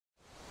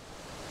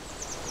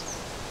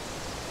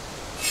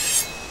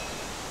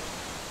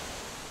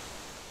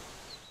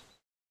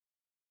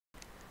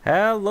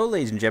Hello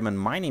ladies and gentlemen,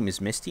 my name is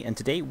Misty and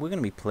today we're going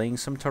to be playing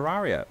some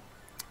Terraria.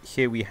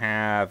 Here we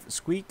have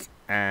Squeak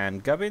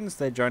and Gubbins.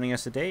 They're joining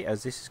us today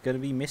as this is going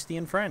to be Misty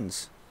and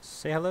Friends.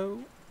 Say hello.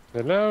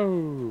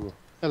 Hello.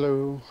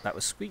 Hello. That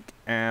was Squeak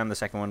and the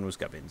second one was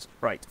Gubbins.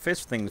 Right,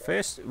 first things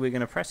first, we're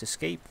going to press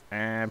escape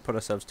and put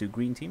ourselves to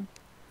green team.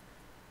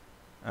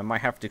 I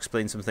might have to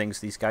explain some things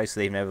to these guys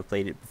so they've never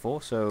played it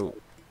before, so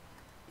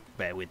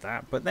bear with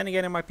that. But then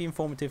again, it might be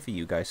informative for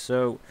you guys,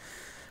 so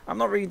I'm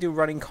not really doing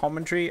running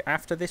commentary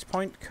after this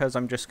point because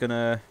I'm just going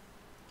to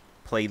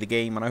play the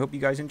game and I hope you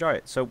guys enjoy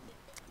it. So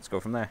let's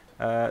go from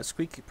there.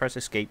 Squeak, press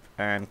escape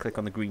and click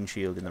on the green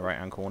shield in the right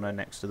hand corner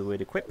next to the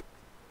word equip.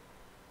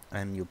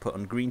 And you'll put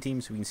on green team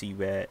so we can see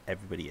where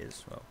everybody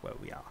is, well, where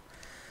we are.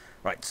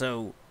 Right,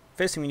 so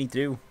first thing we need to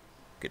do,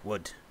 get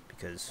wood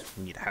because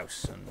we need a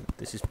house. And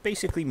this is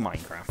basically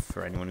Minecraft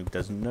for anyone who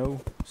doesn't know.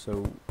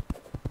 So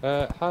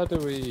how do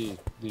we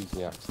use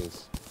the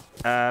axes?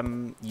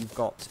 you've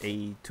got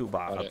a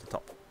toolbar at the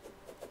top.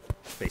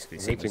 Basically,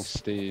 I'm same hitting as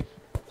Steve.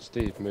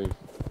 Steve, move.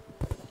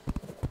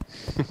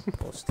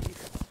 poor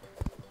Steve.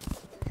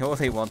 All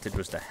they wanted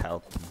was to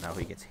help, and now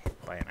he gets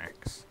hit by an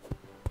axe.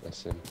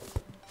 Bless him.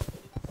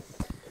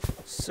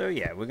 So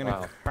yeah, we're gonna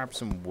Wow. grab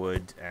some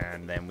wood,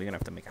 and then we're gonna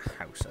have to make a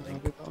house, I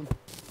think.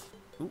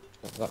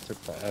 That took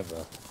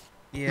forever.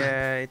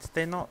 Yeah,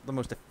 they're not the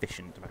most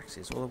efficient of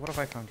axes. Well, what have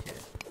I found here?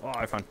 Oh,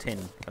 I found tin.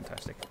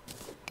 Fantastic.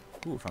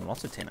 Ooh, I found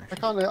lots of tin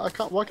actually. I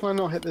can't. Why can I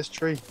not hit this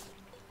tree?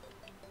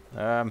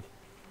 I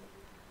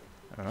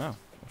don't know.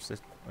 What's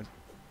this?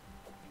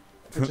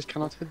 I just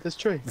cannot hit this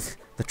tree.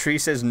 The tree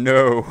says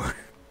no.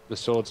 The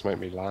swords make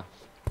me laugh.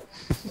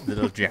 The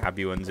little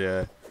jabby ones,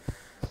 yeah.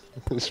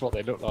 That's what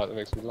they look like. That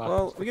makes me laugh.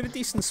 Well, we get a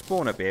decent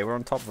spawn up here. We're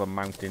on top of a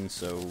mountain,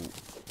 so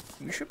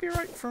we should be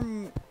right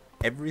from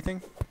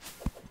everything.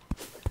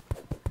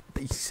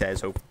 He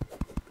says,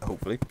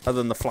 hopefully. Other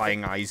than the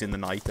flying eyes in the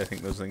night, I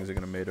think those things are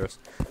going to murder us.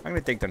 I'm going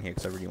to dig down here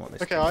because I really want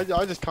this. Okay,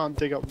 I just can't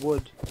dig up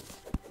wood.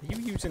 Are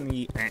you using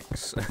the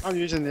axe? I'm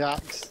using the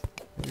axe.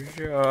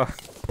 Sure.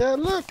 Yeah,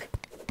 look.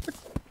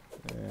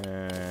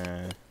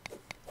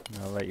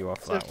 I'll let you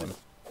off that one.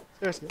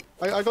 Seriously,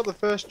 I got the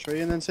first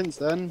tree, and then since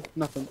then,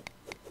 nothing.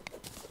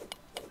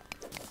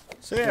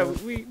 So yeah,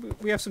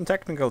 we have some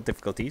technical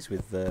difficulties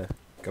with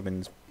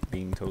Gubbins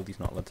being told he's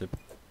not allowed to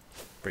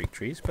break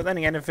trees. But then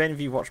again, if any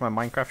of you watch my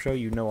Minecraft show,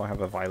 you know I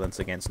have a violence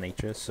against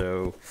nature,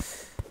 so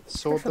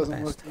Sword for the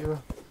doesn't work best. either.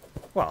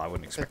 Well, I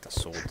wouldn't expect a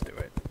sword to do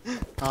it.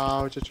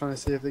 I was just trying to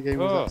see if the game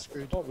was Oh, that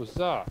screwed. what was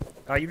that?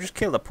 Oh, you just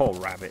killed a poor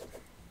rabbit.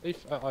 I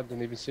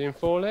didn't even see him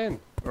fall in.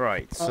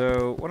 Right,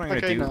 so what I'm going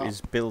to okay, do now. is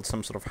build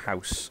some sort of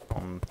house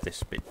on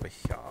this bit by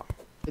here.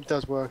 It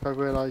does work. I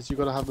realised you've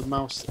got to have the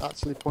mouse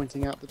actually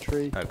pointing out the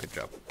tree. Oh, good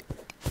job.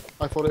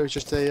 I thought it was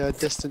just a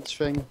distance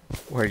thing.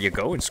 Where are you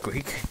going,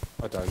 Squeak?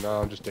 I don't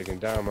know. I'm just digging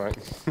down, mate.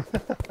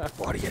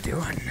 What are you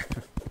doing?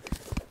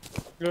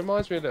 It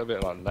reminds me a little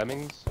bit like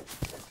Lemmings.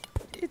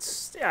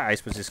 It's, yeah, I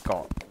suppose it's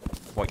got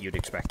what you'd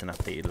expect an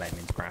updated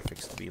Lemmings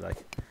graphics to be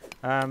like.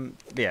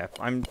 Yeah,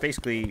 I'm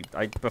basically,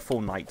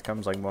 before night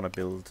comes, I want to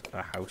build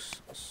a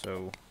house,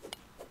 so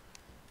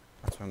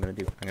that's what I'm going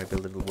to do. I'm going to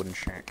build a little wooden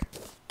shack.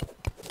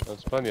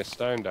 There's plenty of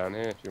stone down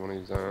here if you want to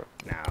use that.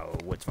 No,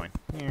 wood's fine.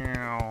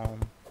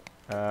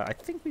 I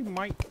think we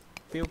might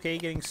be okay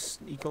getting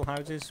equal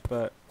houses,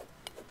 but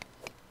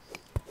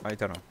I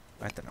don't know.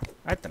 I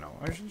don't know.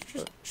 I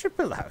should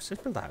build a house.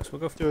 Let's build a house. We'll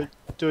go for it.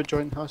 Do a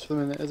joint house for the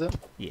minute, is it?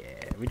 Yeah,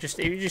 we just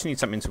need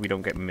something so we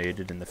don't get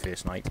murdered in the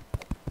first night.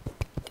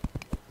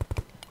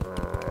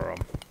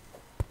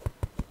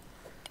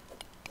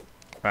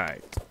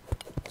 Right.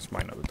 Let's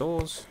mine up the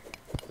doors.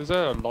 Is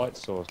there a light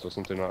source or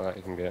something like that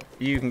you can get?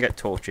 You can get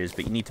torches,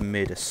 but you need to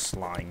murder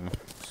slime.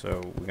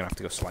 So we're gonna have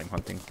to go slime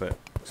hunting. But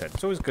like I said,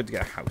 it's always good to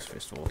get a house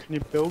first of all. Can you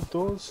build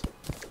doors?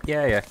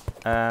 Yeah.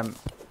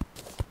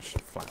 Just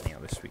flattening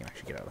out this so we can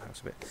actually get out of the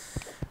house a bit.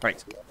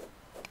 Right.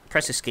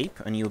 Press escape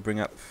and you'll bring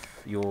up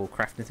your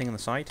crafting thing on the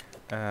side.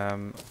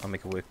 I'll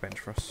make a workbench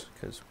for us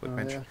because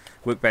workbench. Yeah.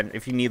 Workbench.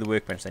 If you need the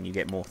workbench, then you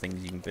get more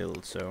things you can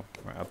build. So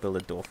right, I'll build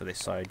a door for this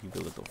side. You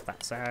build a door for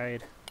that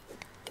side.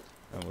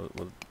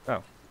 And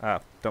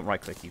don't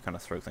right click. You kind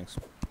of throw things.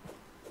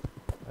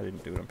 I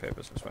didn't do it on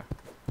purpose, I swear.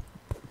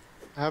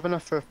 I have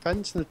enough for a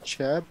fence and a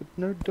chair, but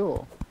no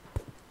door.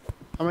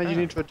 How many do you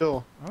need for a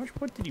door? How much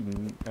wood did you?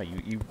 Oh,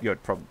 you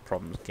had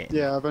problems getting.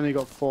 Yeah, I've only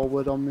got 4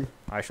 wood on me.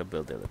 I shall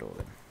build the other door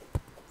then.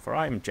 For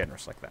I am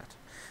generous like that.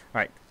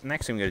 Right,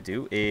 next thing we're going to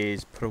do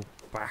is put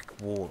a back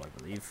wall, I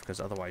believe,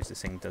 because otherwise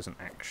this thing doesn't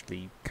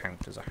actually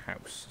count as a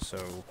house.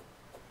 So,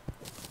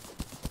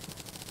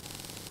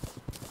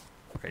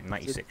 okay,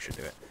 96 should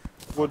do it.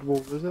 Wood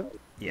wall, is it?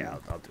 Yeah,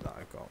 I'll do that.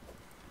 I've got.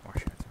 Oh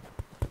shit.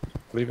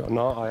 Believe it or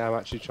not, I am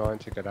actually trying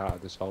to get out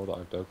of this hole that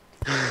I've dug.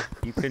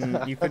 You can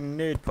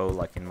nerd pole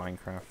like in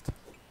Minecraft.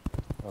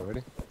 Oh,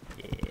 really?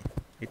 Yeah,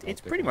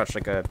 it's pretty much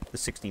like the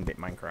 16-bit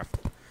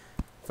Minecraft.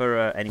 For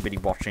anybody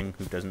watching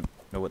who doesn't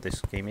know what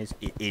this game is,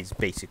 it is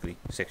basically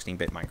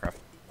 16-bit Minecraft.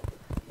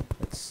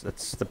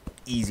 That's the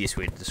easiest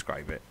way to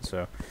describe it.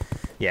 So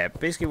Yeah,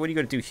 basically what you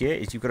got to do here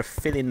is you've got to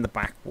fill in the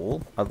back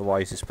wall,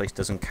 otherwise this place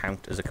doesn't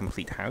count as a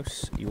complete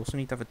house. You also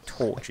need to have a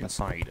torch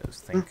inside, I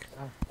think,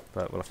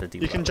 but we'll have to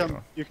deal with that later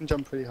on. You can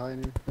jump pretty high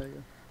anyway. There you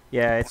go.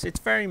 Yeah, it's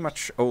very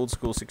much old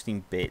school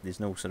 16-bit. There's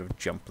no sort of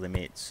jump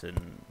limits,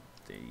 and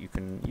you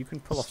can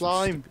pull off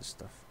some stupid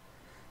stuff.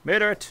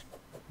 Murder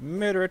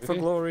it for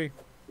glory.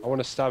 I want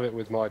to stab it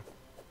with my,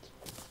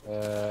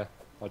 I'd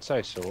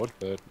say sword,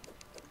 but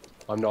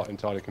I'm not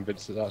entirely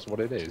convinced that that's what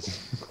it is.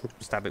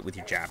 Stab it with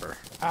your jabber.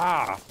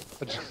 Ah!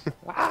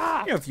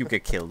 Ah! You know, if you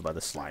get killed by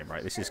the slime,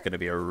 right? This is going to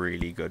be a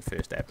really good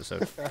first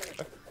episode.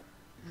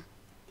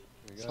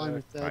 Slime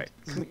is dead. Right.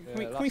 Can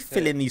we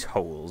fill in these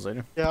holes?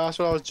 Yeah, that's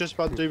what I was just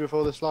about to do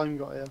before the slime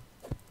got here.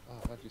 Oh,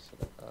 how'd you set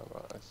it? Oh,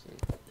 right, I see.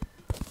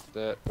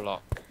 Dirt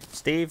block.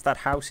 Steve, that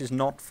house is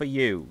not for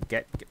you.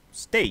 Get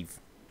Steve!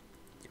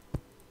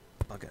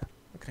 Bugger.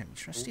 Look at him,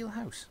 he's trying to steal a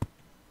house.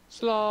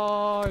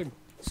 Slime!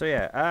 So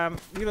yeah,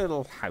 we got a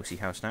little housey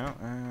house now.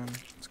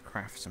 Let's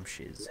craft some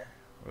shiz.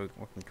 What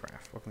can we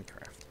craft? What can we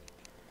craft?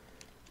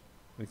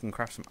 We can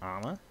craft some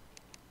armor.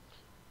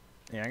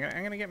 Yeah,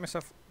 I'm gonna get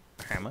myself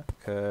a hammer,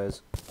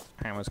 because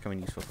hammers come in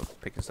useful for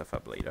picking stuff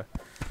up later.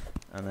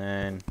 And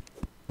then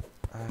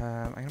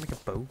I'm gonna make a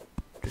bow,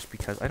 just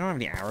because I don't have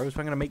any arrows,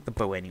 but I'm gonna make the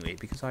bow anyway,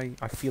 because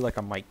I feel like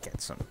I might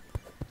get some.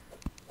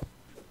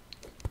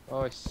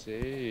 Oh, I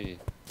see.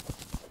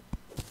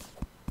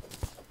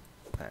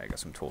 I got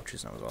some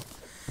torches now as well.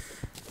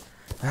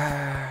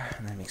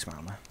 And then make some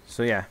armor.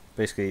 So yeah,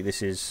 basically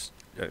this is...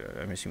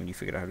 I'm assuming you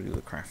figured out how to do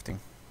the crafting.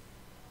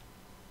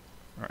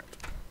 Right.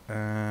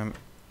 I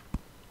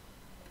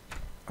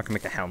can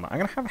make a helmet. I'm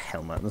going to have a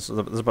helmet. This is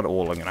about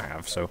all I'm going to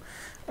have. So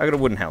I got a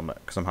wooden helmet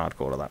because I'm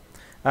hardcore at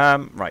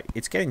that. Right,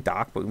 it's getting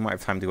dark, but we might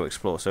have time to go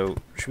explore. So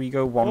should we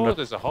go wander... Oh,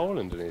 there's a hole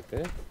underneath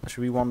here.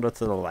 Should we wander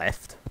to the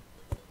left?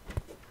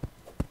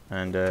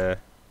 And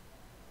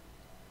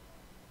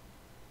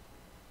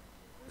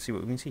see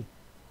what we can see.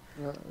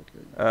 Okay.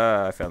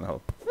 I found the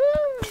hole.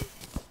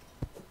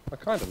 I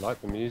kind of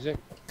like the music.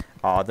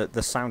 Oh, the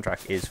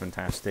soundtrack is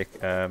fantastic.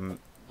 I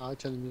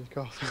turn the music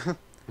off.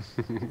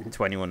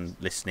 To anyone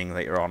listening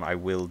later on, I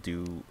will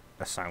do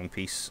a sound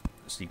piece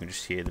so you can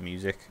just hear the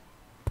music.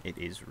 It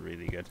is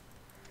really good.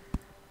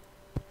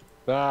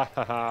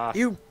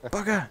 You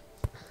bugger!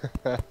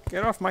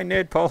 Get off my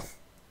nerd pole!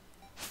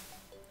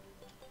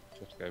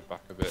 Let's go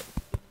back a bit.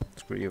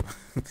 Screw you.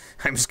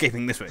 I'm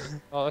escaping this way.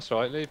 Oh, that's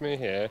right. Leave me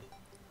here.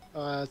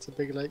 It's a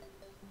big lake.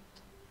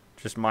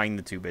 Just mine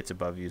the 2 bits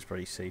above you is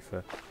probably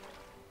safer.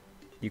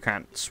 You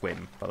can't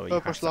swim, by the way. You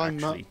have to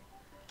actually...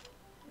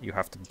 You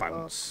have to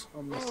bounce.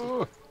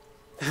 Oh.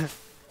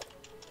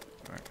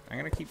 Alright, I'm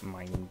gonna keep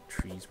mining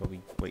trees while we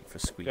wait for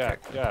Squeak. Yeah.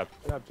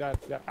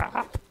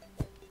 Ah.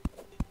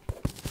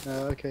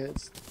 Okay,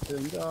 it's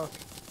getting dark.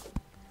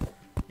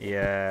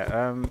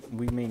 Yeah,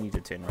 we may need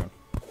to turn around.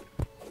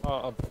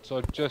 Oh, so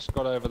I've just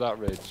got over that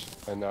ridge,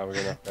 and now we're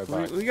gonna go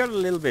back. We got a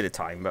little bit of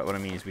time, but what I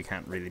mean is we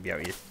can't really be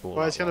out here.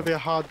 Well, it's gonna be a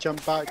hard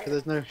jump back because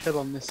there's no hill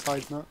on this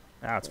side, Matt.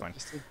 Ah, that's fine.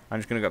 I'm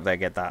just gonna go up there,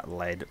 get that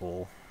lead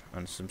ore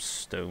and some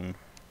stone,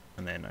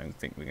 and then I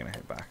think we're gonna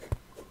head back.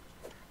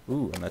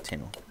 Ooh, and a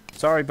tunnel.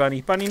 Sorry,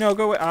 Bunny. Bunny, no,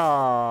 go away.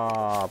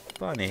 Ah,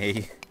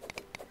 Bunny.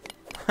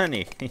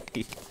 Bunny.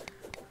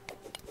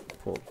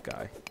 Poor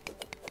guy.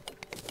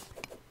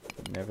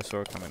 Never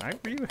saw it coming. I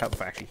really would help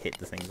if I actually hit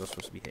the things I was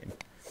supposed to be hitting.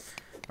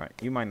 Right,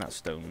 you mine that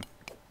stone.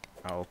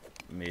 I'll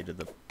murder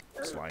the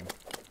slime.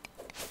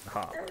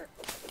 Aha.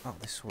 Oh,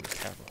 this sword is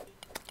terrible.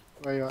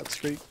 Where you at,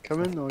 Street?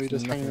 Coming, or are you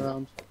just hanging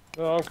around?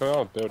 No, I'm coming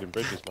on building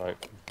bridges, mate.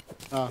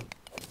 Ah.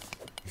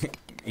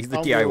 He's the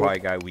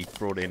DIY guy we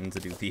brought in to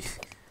do the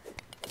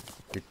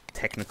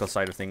technical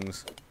side of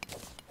things.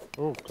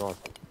 Oh, God.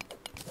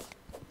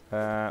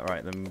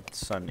 Right, the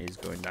sun is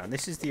going down.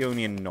 This is the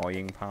only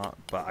annoying part,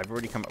 but I've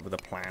already come up with a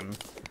plan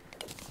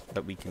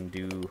that we can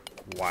do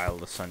while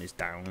the sun is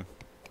down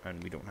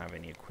and we don't have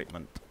any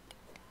equipment.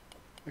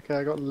 Okay,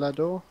 I got lead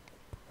ore.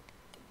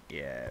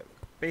 Yeah,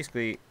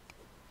 basically,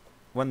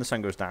 when the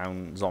sun goes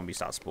down, zombies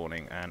start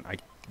spawning, and I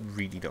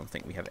really don't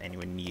think we have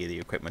anywhere near the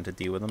equipment to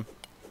deal with them.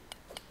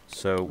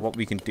 So what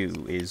we can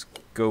do is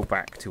go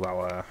back to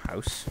our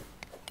house.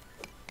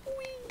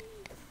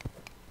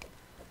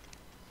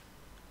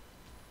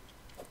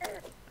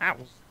 Ow!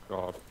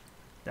 God.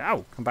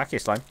 Ow! Come back here,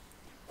 slime.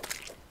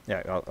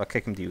 Yeah, I'll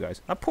kick him to you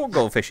guys. That poor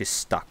goldfish is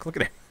stuck. Look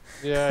at him.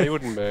 Yeah, he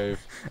wouldn't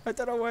move. I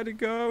don't know where to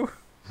go.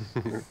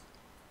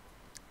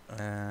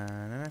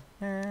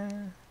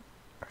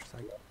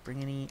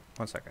 Bring any...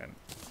 1 second.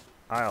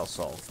 I'll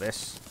solve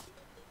this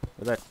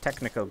with a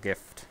technical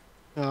gift.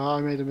 Oh,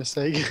 I made a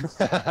mistake.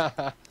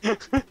 No,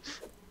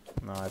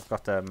 I've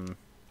got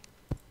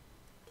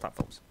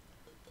platforms.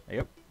 There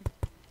you go.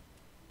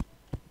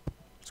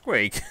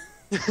 Squeak.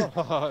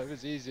 Oh, it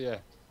was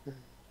easier.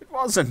 It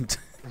wasn't.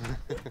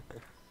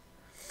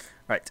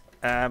 Right.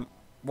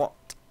 What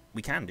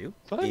we can do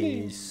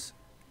is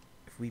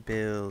if we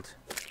build.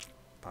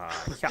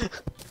 Yeah.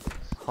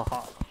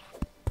 Haha.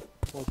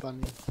 Poor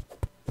bunny.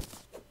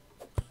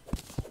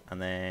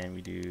 And then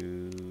we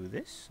do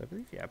this, I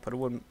believe. Yeah, put a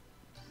wooden.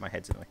 My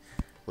head's in the way.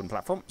 wooden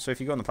platform. So if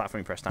you go on the platform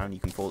and press down, you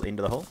can fall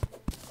into the hole.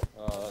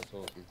 Oh, that's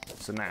awesome.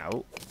 So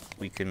now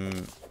we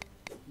can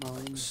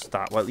Mine.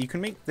 start. Well, you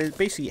can make.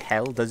 Basically,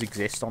 hell does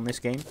exist on this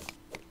game.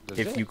 Does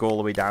If it? you go all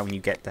the way down, you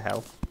get to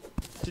hell.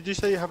 Did you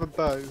say you have a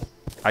bow?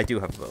 I do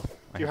have a bow.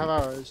 Do you have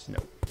arrows? No.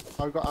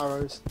 I've got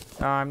arrows.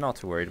 I'm not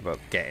too worried about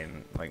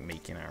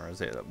making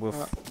arrows.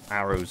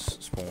 Arrows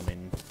spawn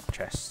in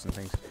chests and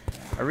things.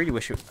 I really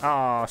wish it.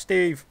 Ah,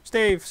 Steve!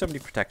 Steve! Somebody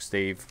protect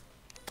Steve.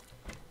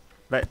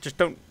 Just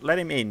don't let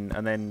him in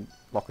and then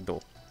lock a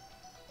door.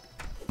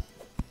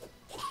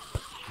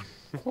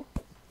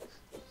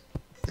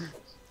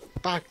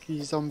 Back,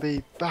 you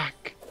zombie,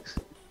 back.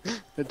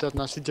 It doesn't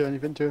actually do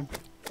anything to him.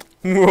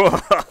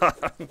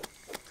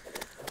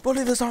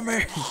 Bully the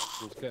zombie!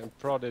 He's getting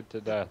prodded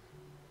to death.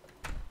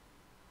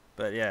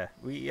 But yeah,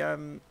 we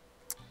Should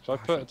I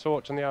put a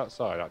torch on the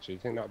outside, actually? Do you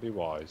think that would be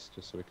wise?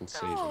 Just so we can see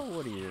Oh, them.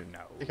 what do you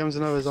know? Here comes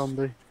another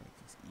zombie.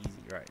 It's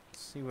easy, right?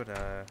 Let's see what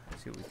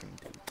we can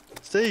do.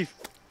 Steve!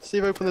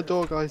 Steve, open the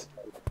door, guys.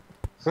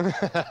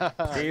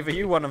 Steve, are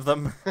you one of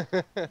them?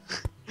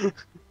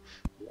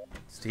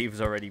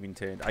 Steve's already been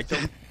turned.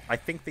 I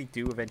think they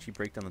do eventually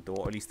break down the door,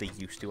 or at least they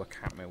used to. I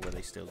can't remember where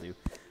they still do.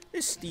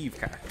 This Steve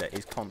character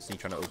is constantly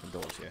trying to open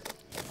doors here.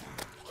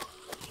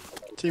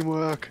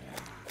 Teamwork.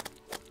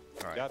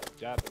 Alright. Jab,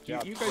 jab,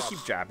 jab, You guys jab.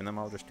 keep jabbing them,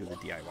 I'll just do the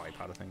DIY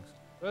part of things.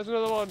 There's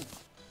another one.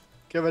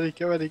 Get ready,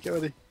 get ready, get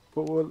ready.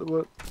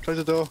 We'll close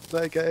the door,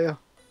 let it get here.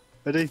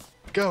 Ready,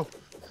 go!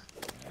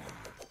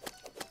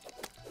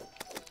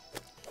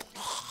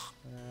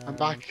 I'm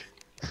back.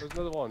 There's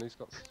another one. He's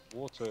got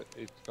water.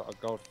 He's got a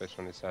goldfish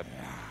on his head.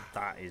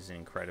 That is an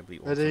incredibly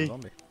awesome Ready?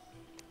 zombie.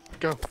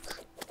 Go.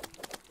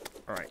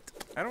 Alright.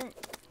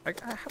 I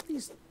have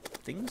these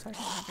things, I don't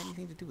have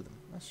anything to do with them.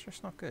 That's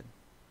just not good.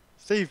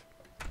 Steve!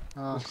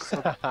 Ah,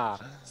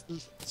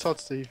 sod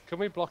Steve. Can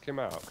we block him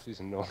out? Because he's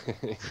annoying.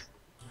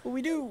 Well,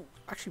 we do.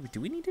 Actually,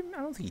 do we need him? I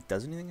don't think he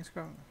does anything. It's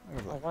got.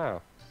 Oh,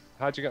 wow.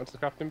 How'd you get onto the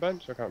crafting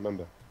bench? I can't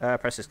remember.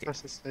 Press escape.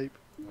 Press escape.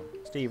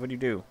 Steve, what do you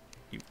do?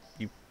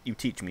 You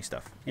teach me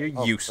stuff. You're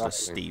Oh,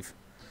 useless, crafting. Steve.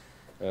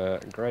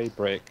 Grey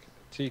brick,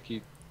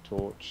 tiki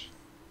torch,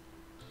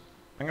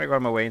 I'm gonna go out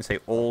of my way and say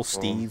all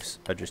Steves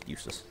are just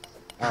useless.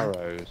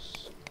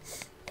 arrows.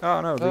 Oh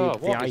no, the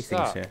what eye is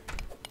things that? here.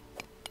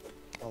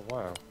 Oh,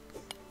 wow.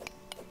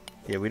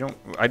 Yeah, we don't.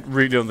 I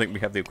really don't think we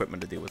have the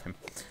equipment to deal with him.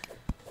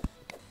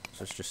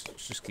 So let's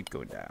just keep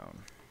going down.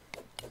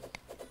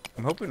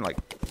 I'm hoping like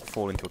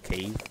fall into a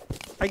cave.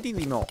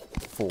 Ideally not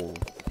fall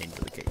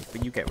into the cave,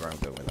 but you get where I'm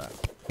going with that.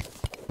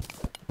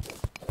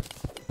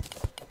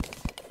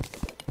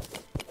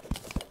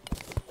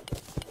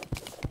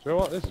 Do you know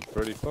what? This is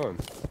pretty fun.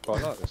 I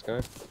quite like this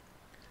game.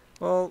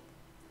 Well,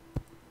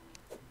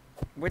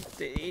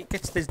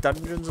 there's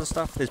dungeons and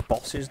stuff. There's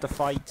bosses to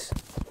fight.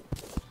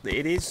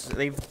 They've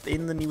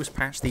in the newest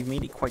patch they've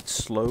made it quite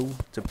slow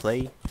to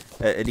play,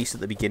 at least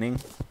at the beginning.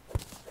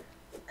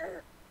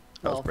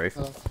 That was brave.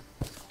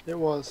 It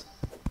was.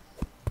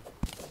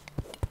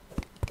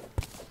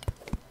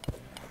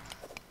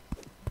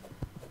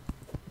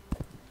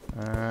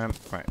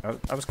 Right.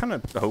 I was kind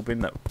of hoping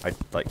that I'd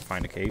like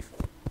find a cave.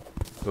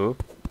 Oh,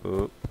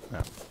 no!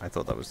 I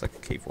thought that was like a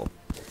cave wall.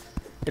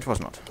 It was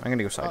not. I'm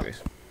gonna go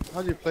sideways.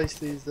 How do you place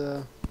these,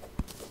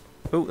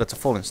 Oh, that's a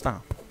falling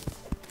star.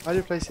 how do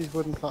you place these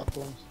wooden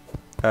platforms?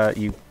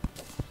 You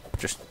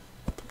just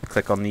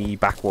click on the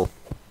back wall.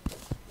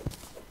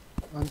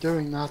 I'm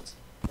doing that.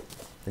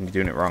 Then you're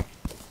doing it wrong.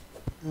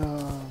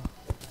 Uh,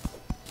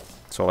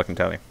 That's all I can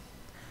tell you.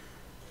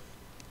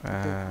 Bit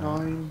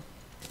 9.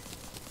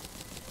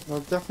 Well,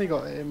 I've definitely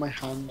got it in my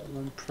hand and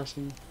I'm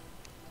pressing.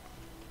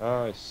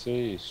 I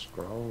see.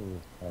 Scroll.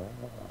 Ah.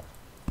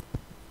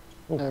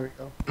 Oh. There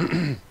we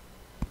go.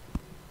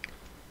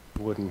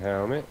 Wooden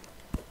helmet.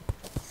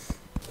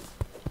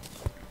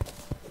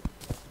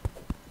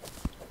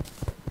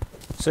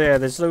 So yeah,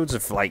 there's loads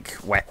of like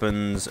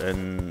weapons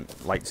and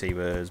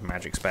lightsabers,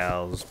 magic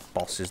spells,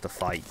 bosses to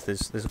fight.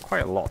 There's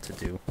quite a lot to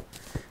do.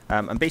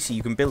 And basically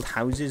you can build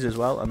houses as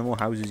well, and the more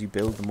houses you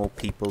build, the more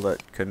people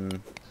that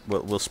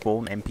will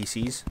spawn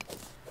NPCs.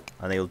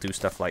 And they'll do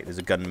stuff like there's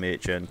a gun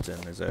merchant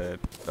and there's a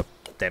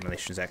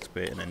demolitions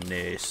expert and a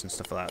nurse and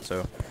stuff like that.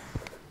 So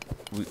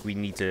we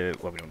need to,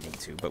 well, we don't need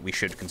to, but we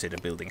should consider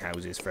building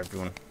houses for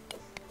everyone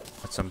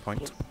at some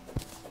point.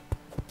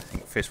 I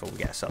think first of all we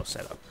get ourselves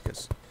set up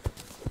because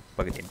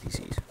bugger the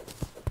NPCs.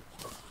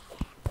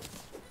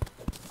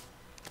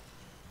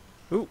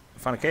 Ooh,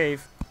 found a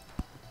cave.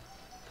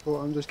 Cool,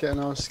 I'm just getting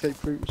our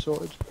escape route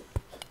sorted.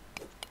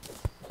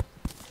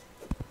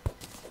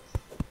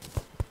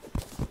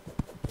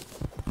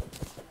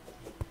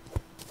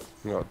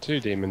 We've got 2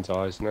 demon's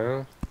eyes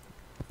now.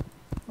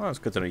 Well, it's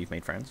good to know you've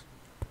made friends.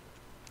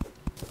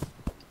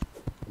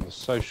 I'm a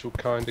social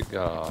kind of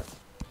guy.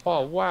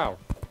 Oh, wow.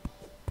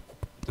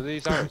 Do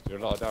these arrows do a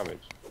lot of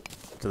damage?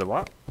 To the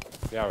what?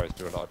 The arrows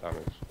do a lot of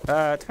damage.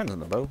 It depends on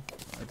the bow.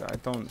 I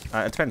don't.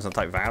 It depends on the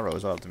type of arrow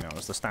as well. To be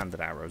honest, the standard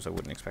arrows I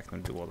wouldn't expect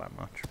them to do all that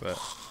much, but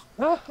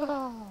you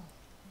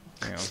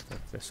know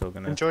they're still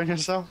gonna. Enjoying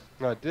yourself?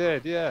 I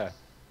did, yeah.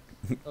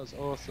 That was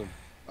awesome.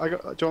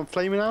 Do you want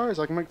flaming arrows?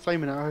 I can make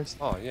flaming arrows.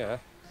 Oh yeah.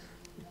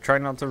 Try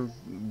not to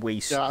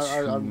waste Yeah,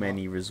 too I'm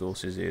many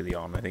resources early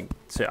on. I think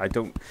so. I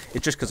don't.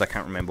 It's just because I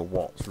can't remember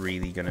what's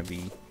really going to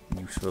be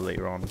useful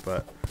later on.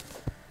 But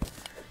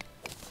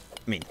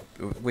I mean,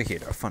 we're here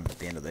to have fun at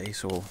the end of the day,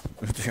 so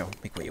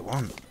make what you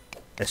want.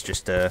 Let's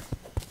just try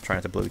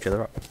not to blow each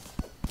other up.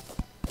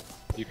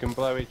 You can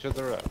blow each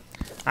other up.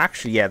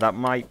 Actually, yeah, that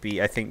might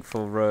be. I think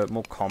for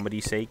more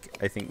comedy sake,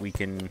 I think we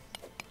can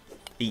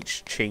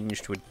each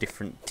change to a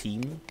different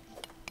team.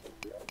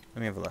 Let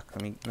me have a look.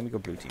 Let me go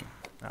blue team.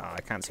 Ah,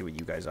 I can't see what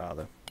you guys are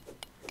though.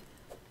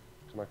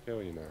 Can I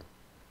kill you now?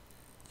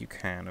 You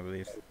can, I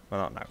believe. Well,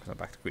 not now because I'm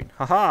back to green.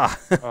 Haha!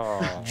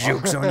 Oh.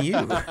 Joke's on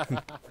you.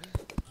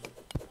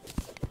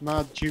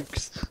 Mad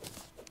Dukes.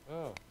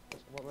 Oh,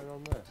 what went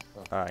on there?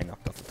 Oh, I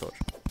knocked off the torch.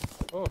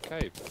 oh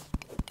cave.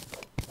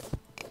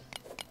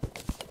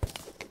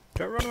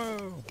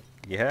 Geronimo!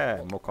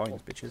 Yeah, more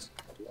coins, bitches.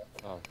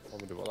 Oh, I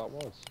wonder what that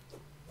was.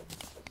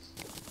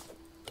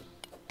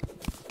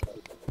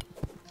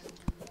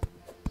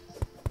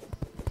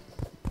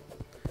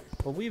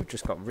 Well, we've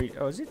just got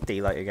oh, is it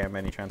daylight again by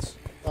any chance?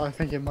 I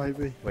think it might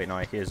be. Wait, no,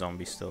 I hear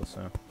zombies still,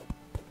 so...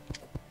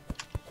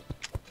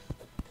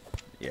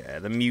 Yeah,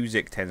 the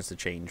music tends to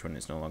change when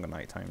it's no longer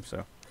nighttime,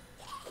 so...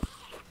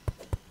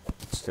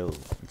 It's still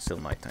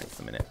nighttime for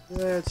the minute.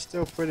 Yeah, it's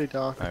still pretty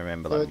dark. I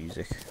remember But that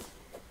music. it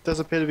does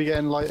appear to be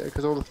getting lighter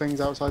because all the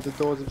things outside the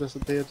doors have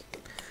disappeared.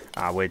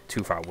 Ah, we're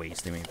too far away,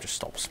 so they may have just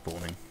stopped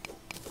spawning.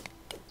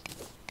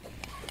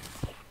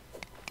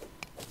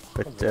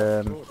 But,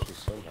 Torches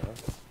somehow.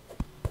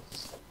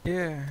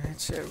 yeah,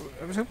 it's,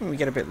 I was hoping we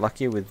get a bit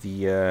luckier with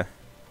the,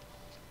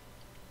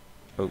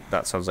 Oh,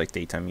 that sounds like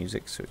daytime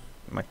music, so it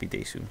might be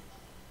day soon.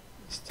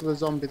 Still a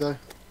zombie though.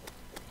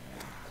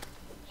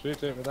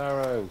 Shoot it with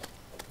arrows.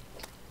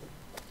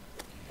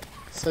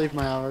 Save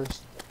my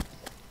arrows.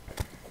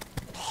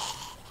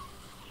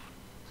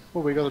 Oh,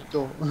 we got a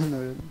door. No, we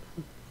didn't.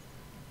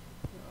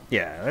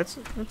 Yeah,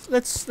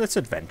 let's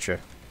adventure.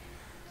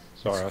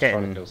 Sorry, I was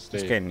trying to kill It's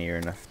Steve. getting near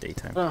enough I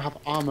daytime. don't have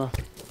armor.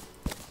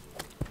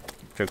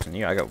 Joke's on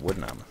you, I got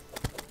wooden armor.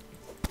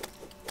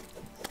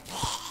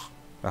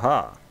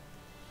 Aha!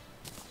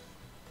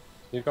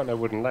 You've got no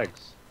wooden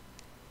legs.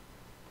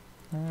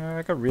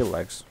 I got real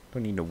legs.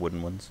 Don't need no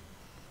wooden ones.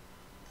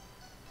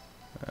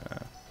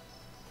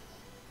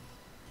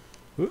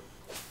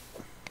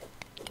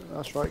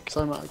 That's right, because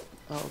I'm out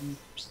of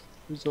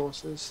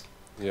resources.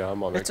 Yeah, I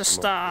might make It's a some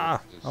more star!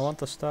 torches. I want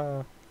the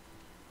star.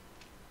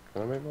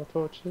 Can I make more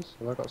torches?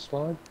 Have I got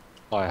slime?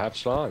 I have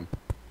slime.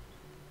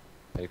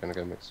 Are you gonna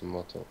go make some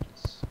more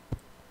torches?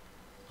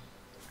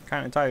 I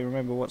can't entirely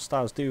remember what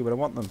stars do, but I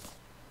want them.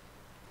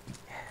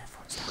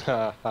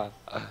 Yeah, everyone's...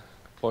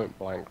 Point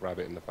blank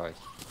rabbit in the face.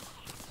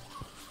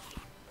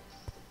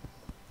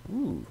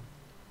 Ooh.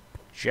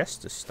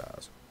 Just the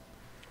stars.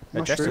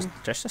 Mushroom.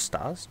 Just the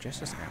stars? Just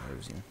the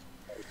arrows, you know.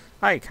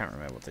 I can't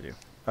remember what they do.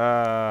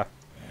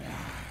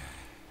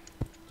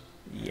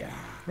 Yeah.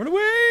 Run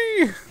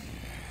away!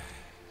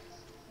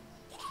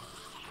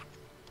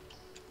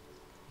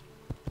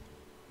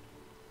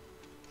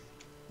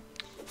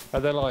 Are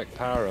there like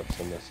power-ups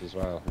in this as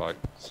well? Like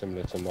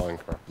similar to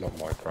Minecraft, not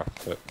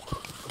Minecraft, but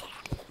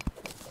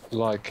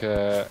like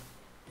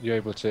you're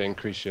able to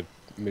increase your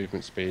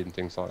movement speed and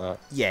things like that.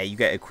 Yeah, you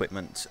get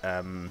equipment,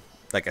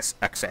 like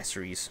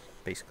accessories,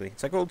 basically.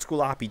 It's like old school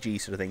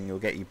RPG sort of thing. You'll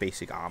get your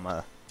basic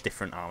armor,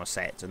 different armor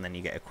sets, and then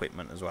you get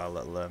equipment as well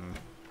that'll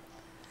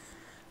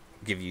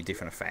give you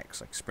different effects,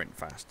 like sprint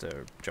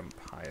faster, jump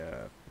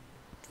higher,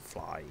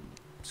 fly,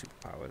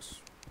 superpowers,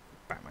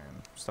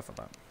 Batman, stuff like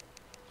that.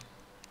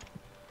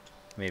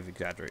 May have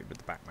exaggerated with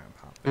the Batman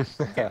part,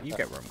 but you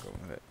get where I'm going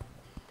with it.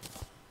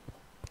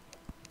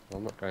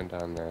 I'm not going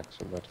down there because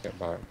I'm about to get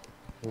back.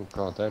 Oh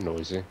god, they're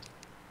noisy.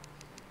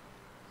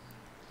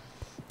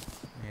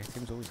 Yeah,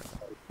 Tim's always like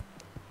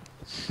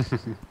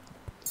that.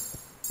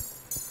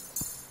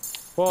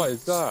 What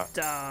is that?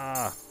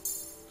 Star!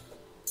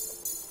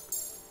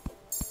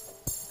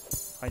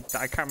 I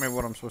can't remember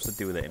what I'm supposed to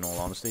do with it in all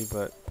honesty,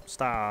 but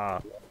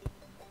star!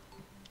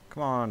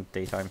 Come on,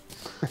 daytime.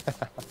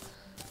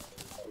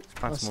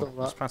 Let's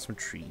plant some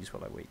trees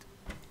while I wait.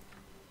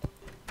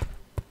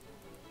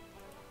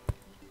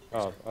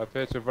 Oh, I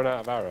appear to have run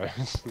out of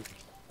arrows.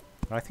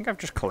 I think I've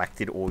just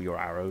collected all your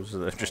arrows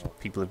that just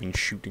people have been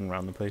shooting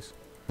around the place.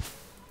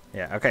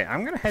 Yeah, okay,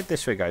 I'm gonna head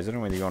this way, guys. I don't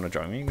know whether you want to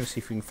join me. I'm gonna see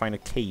if we can find a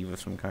cave of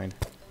some kind.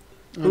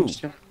 Ooh,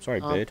 sorry,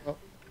 bird. Oh.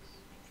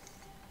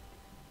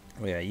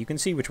 Oh yeah, you can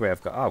see which way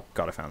I've got. Oh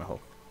god, I found a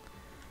hole.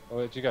 Oh,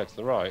 where'd you go? To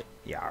the right?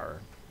 Yeah,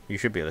 you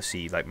should be able to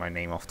see like my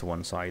name off to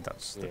one side.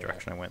 That's the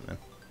direction I went then.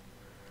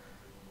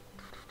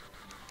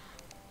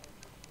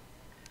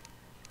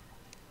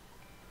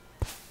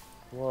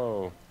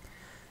 Whoa.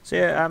 So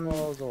yeah,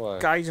 Miles away.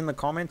 guys in the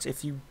comments,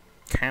 if you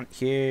can't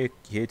hear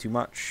too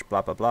much,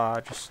 blah blah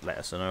blah, just let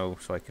us know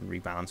so I can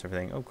rebalance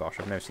everything. Oh gosh,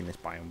 I've never seen this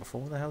biome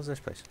before. What the hell is this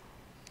place?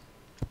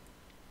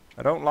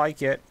 I don't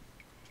like it.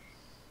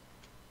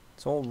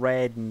 It's all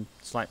red and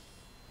slime.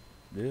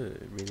 Ugh,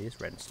 it really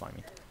is red and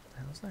slimy. What the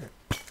hell is that?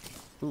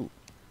 Ooh.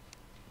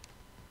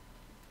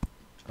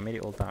 I made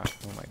it all dark.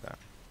 I don't like that.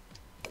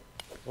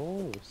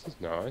 Oh, this is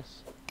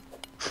nice.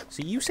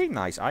 See, you say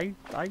nice. I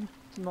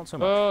not so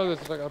much. Oh,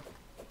 there's like a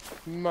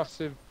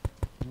massive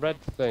red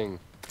thing.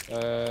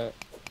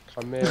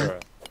 Chimera.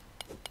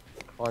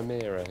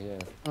 Chimera, yeah.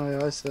 Oh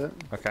yeah, I see it.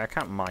 Okay, I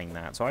can't mine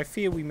that. So I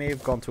fear we may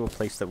have gone to a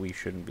place that we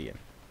shouldn't be in.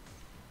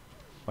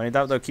 When in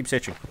doubt, though, keep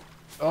searching.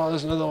 Oh,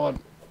 there's another one.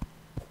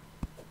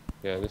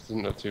 Yeah, this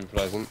doesn't look too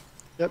pleasant.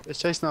 Yep, it's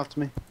chasing after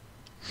me.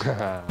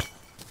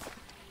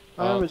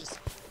 Oh.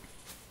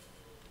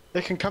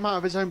 It can come out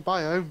of its own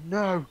biome.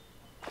 No!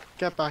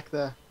 Get back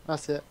there.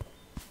 That's it.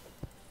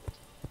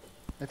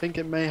 I think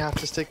it may have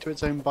to stick to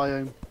its own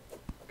biome.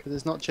 Because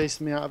it's not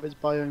chasing me out of its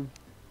biome.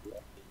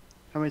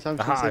 How many times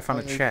can Aha, say I found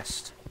a biome?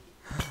 chest.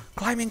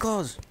 Climbing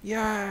claws!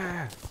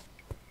 Yeah!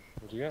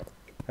 What do you get?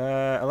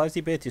 Allows the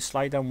ability to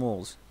slide down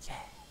walls. Yeah!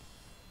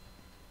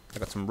 I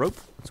got some rope.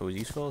 That's always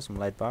useful. Some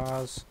lead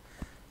bars.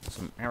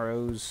 Some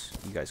arrows.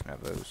 You guys can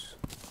have those.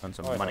 And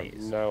some I money. have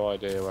no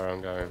idea where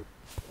I'm going.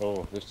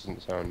 Oh, this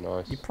doesn't sound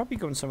nice. You're probably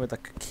going somewhere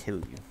that could kill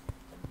you.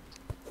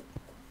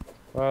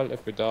 Well,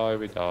 if we die,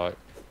 we die.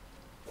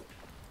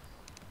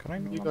 Can I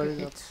no You longer guys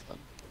hit? have...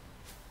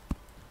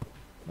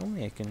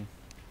 Normally I can...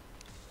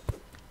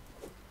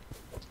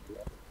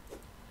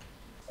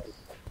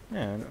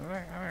 Yeah,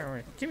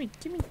 gimme.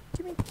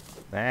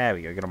 There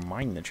we go, gotta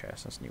mine the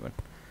chest, that's a new one.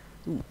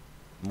 Ooh,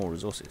 more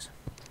resources.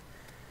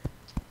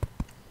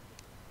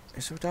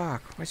 It's so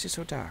dark, why is it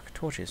so dark?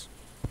 Torches.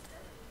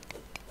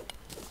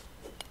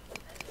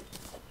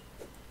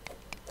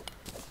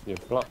 You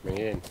blocked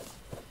me in.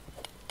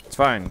 It's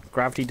fine,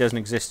 gravity doesn't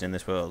exist in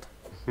this world.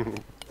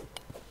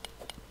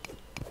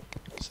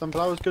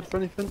 Sunflower's good for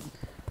anything?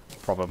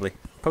 Probably.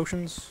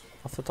 Potions,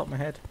 off the top of my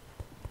head.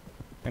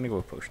 I'm gonna go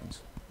with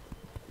potions.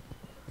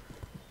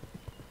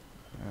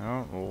 I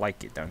don't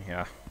like it down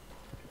here.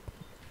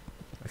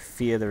 I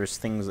fear there is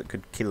things that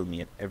could kill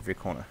me at every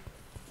corner.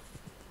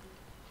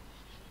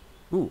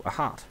 Ooh, a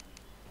heart.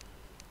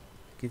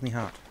 Give me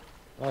heart.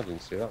 I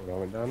didn't see that when I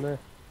went down there.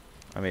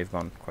 I may have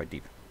gone quite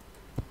deep.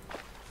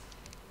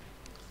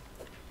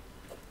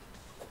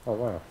 Oh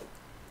wow.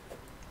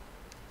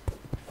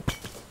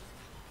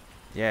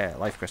 Yeah,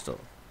 life crystal.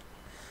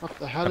 What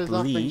the hell I is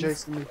that thing believe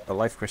chasing me? the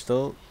life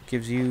crystal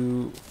gives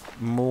you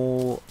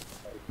more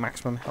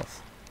maximum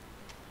health.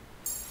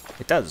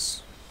 It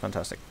does.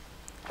 Fantastic.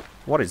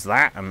 What is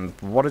that and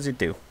what does it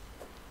do?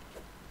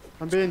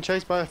 I'm being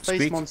chased by a face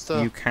Squeak,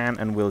 monster. you can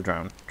and will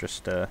drown.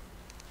 Just,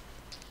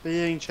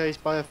 Being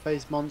chased by a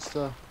face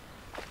monster.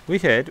 we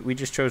heard, we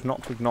just chose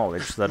not to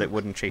acknowledge that it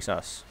wouldn't chase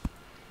us.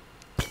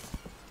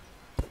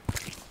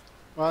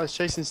 Right, it's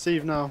chasing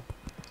Steve now.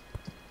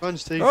 Run,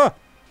 Steve. Oh!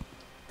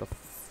 The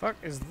fuck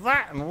is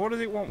that and what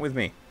does it want with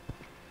me?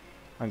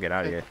 I'm getting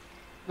out of here.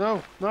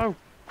 No, no.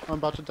 I'm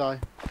about to die.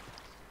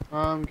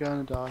 I'm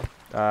gonna die.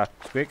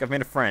 Squeak, I've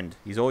made a friend.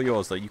 He's all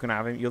yours though. You can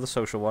have him. You're the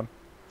social one.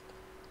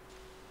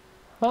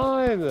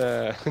 Hi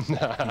there.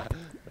 Nah,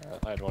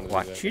 I had one of these.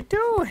 What you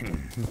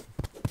doing?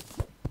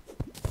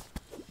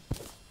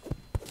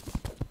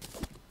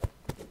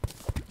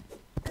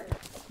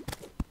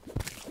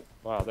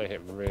 Wow, they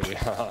hit really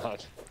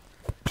hard.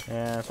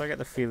 Yeah, so I get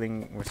the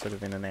feeling we're sort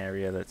of in an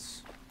area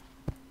that's...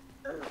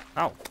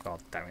 Oh, god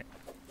damn it.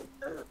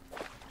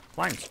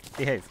 Limes,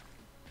 behave.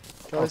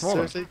 Guys, hold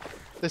on. seriously?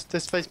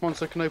 This face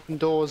monster can open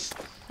doors.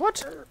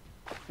 What?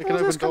 It can Oh,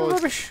 open that's kind of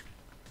doors. rubbish.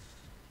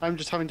 I'm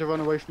just having to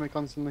run away from it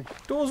constantly.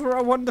 Doors were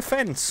our one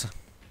defense.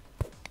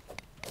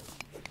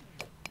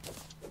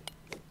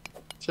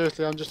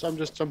 Seriously, I'm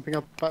just jumping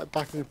up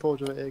back and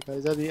forth with it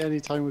here, guys. Any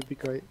time would be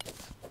great.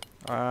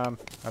 I'll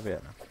be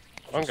there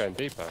now. I'm going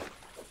deeper.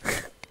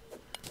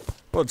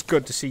 Well, it's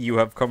good to see you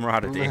have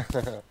camaraderie.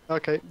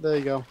 Okay, there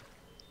you go.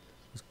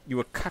 You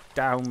were cut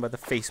down by the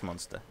face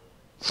monster.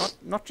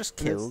 Not just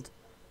killed,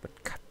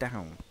 but cut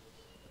down.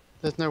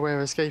 There's no way of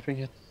escaping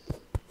it.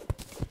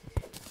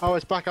 Oh,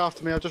 it's back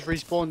after me. I've just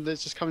respawned.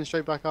 It's just coming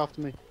straight back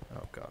after me.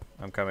 Oh god,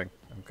 I'm coming.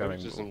 I'm It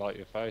coming. doesn't like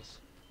your face.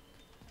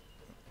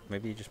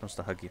 Maybe he just wants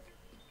to hug you.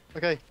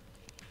 Okay,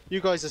 you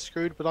guys are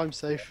screwed, but I'm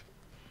safe.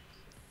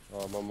 Oh,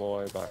 I'm on my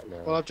way back now.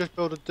 Well, I've just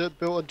built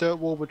a dirt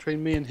wall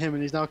between me and him,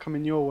 and he's now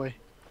coming your way.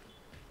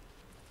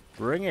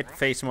 Bring it,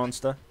 face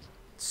monster.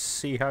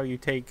 See how you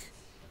take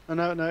Oh,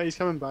 no, he's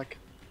coming back.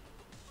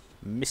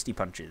 Misty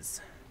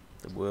punches.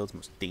 The world's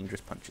most dangerous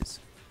punches.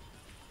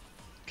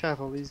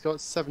 Careful, he's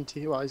got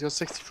 70. Well, he's got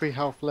 63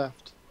 health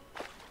left.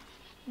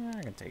 Yeah,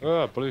 I can take it.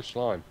 Oh, blue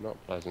slime. Not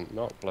pleasant,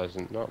 not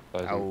pleasant, not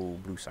pleasant. Oh,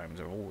 blue slimes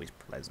are always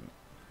pleasant.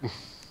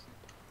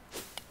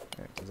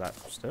 Is that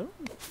stone?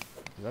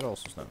 Is that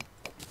also stone?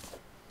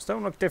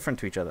 Stone look different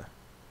to each other.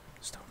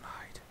 Stone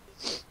hide.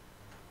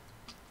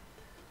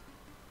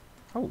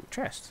 Oh,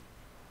 chest.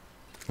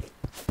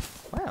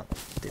 Well,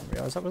 didn't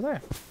realise that was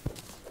there.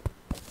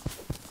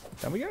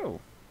 There we go.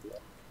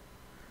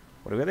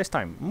 What do we got this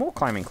time? More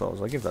climbing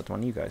claws. I'll give that to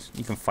one of you guys.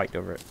 You can fight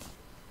over it.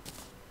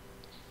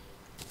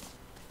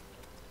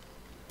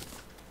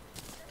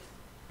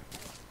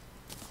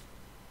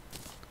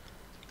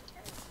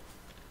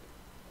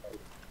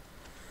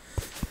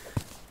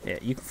 Yeah,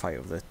 you can fight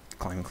over the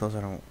climbing clothes.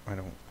 I'm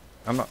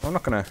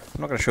not gonna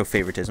show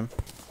favoritism.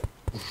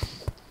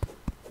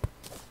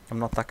 I'm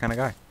not that kind of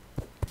guy.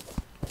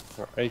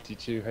 Got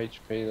 82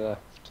 HP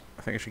left.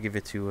 I think I should give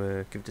it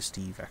to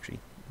Steve. Actually,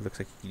 it looks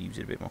like he could use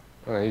it a bit more.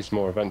 Oh, he's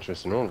more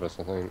adventurous than all of us,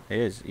 I think. He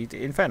is.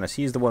 In fairness,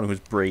 he's the one who's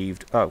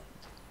braved. Oh,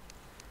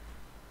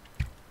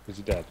 Is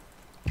he dead?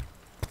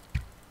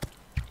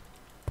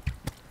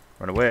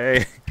 run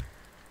away!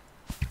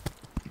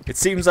 It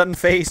seems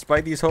unfazed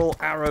by these whole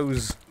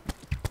arrows.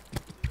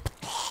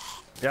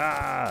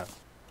 Yeah.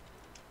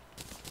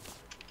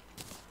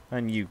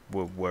 And you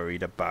were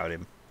worried about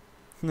him.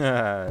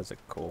 Ah, as a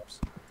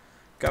corpse.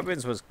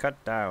 Gubbins was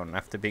cut down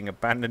after being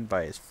abandoned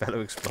by his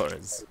fellow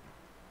explorers.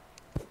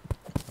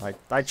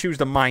 I choose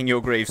to mine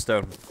your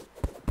gravestone.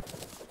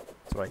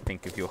 That's what I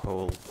think of your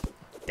whole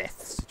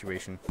death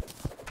situation.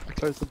 I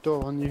closed the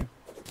door on you.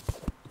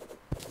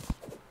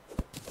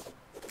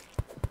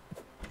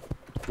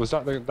 Was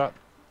that that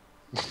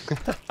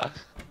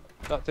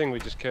that thing we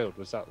just killed?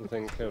 Was that the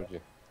thing that killed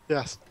you?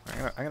 Yes.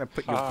 I'm gonna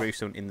put your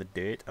gravestone in the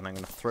dirt, and I'm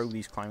gonna throw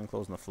these climbing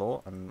claws on the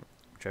floor, and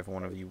whichever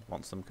one of you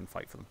wants them can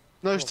fight for them.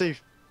 No,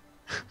 Steve.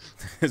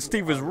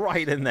 Steve was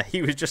right in there.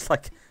 He was just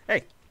like,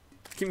 "Hey,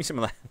 give me some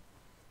of that."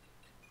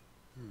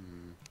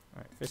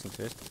 Right, first things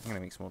first, I'm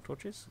gonna make some more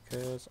torches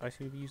because I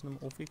should be using them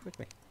awfully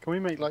quickly. Can we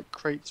make like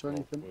crates or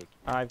anything?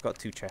 I've got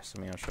 2 chests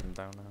on me. I'll shut them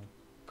down now.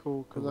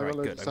 Cool, because Ooh, I right, got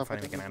loads good. of I can stuff. I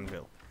finally make an didn't use.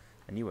 anvil.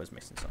 I knew I was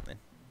missing something.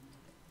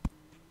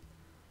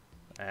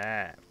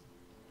 Ah,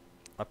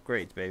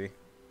 upgrades, baby.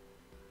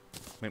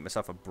 Make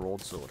myself a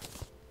broadsword.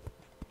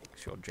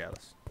 Cause you're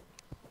jealous.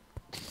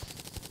 I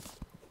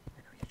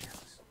know you're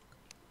jealous.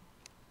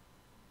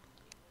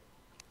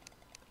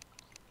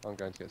 I'm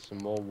going to get some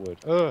more wood.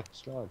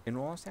 Slime. In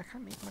all honesty, I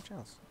can't make much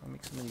else. I'll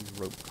make some of these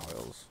rope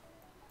coils.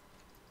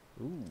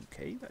 Ooh,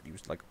 okay, that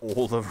used like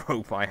all the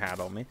rope I had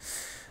on me.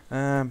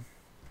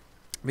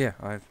 Yeah,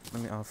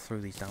 I'll throw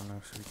these down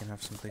now so we can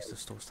have some place to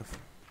store stuff.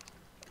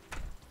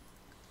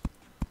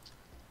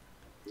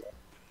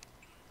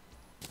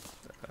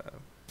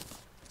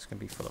 It's gonna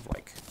be full of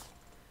like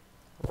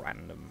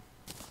random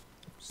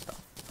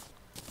stuff.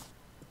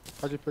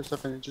 How do you put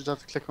stuff in it? Just have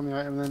to click on the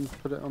item and then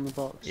put it on the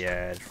box.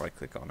 Yeah, just right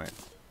click on it.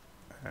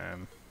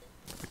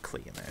 Put the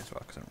clay in there as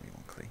well because I don't really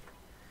want clay.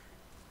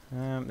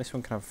 This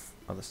one can have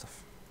other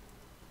stuff.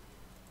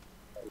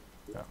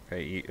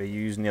 Okay, are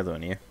you using the other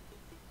one here?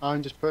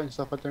 I'm just putting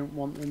stuff I don't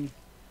want in. No,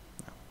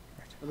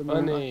 right. At the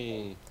moment.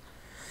 Money.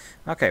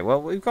 Okay,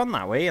 well we've gone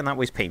that way, and that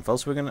way's painful.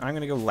 So I'm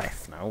gonna go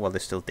left now while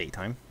there's still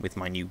daytime with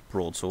my new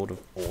broadsword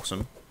of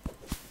awesome.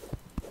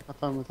 Have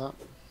fun with that.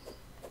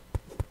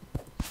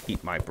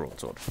 Eat my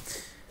broadsword.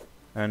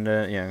 And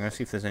yeah, I'm gonna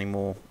see if there's any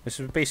more. This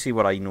is basically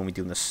what I normally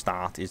do in the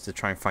start, is to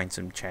try and find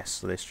some chests.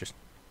 So this just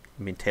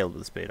I'm being tailed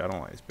with this bird. I don't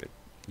like this bird.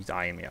 He's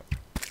eyeing me up.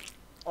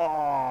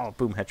 Oh,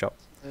 boom, headshot.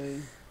 Hey.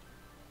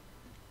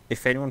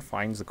 If anyone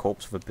finds the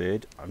corpse of a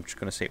bird, I'm just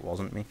gonna say it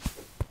wasn't me.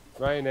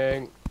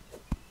 Raining.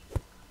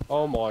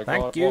 Oh my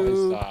Thank god, you, what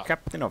is that?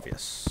 Captain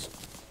Obvious.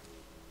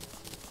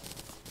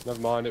 Never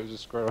mind, it was a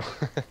squirrel.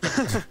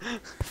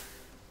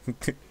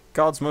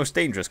 God's most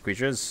dangerous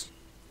creatures.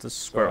 The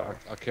squirrel. Sorry,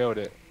 I killed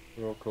it.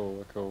 We're all cool,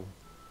 we're cool.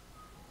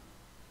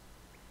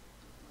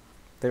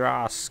 There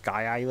are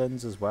sky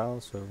islands as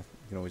well, so you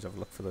can always have a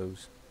look for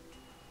those.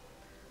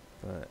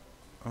 But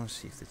I want to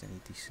see if there's any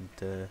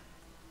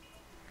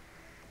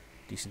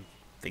decent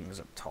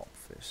things up top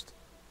first.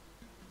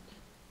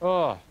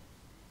 Oh,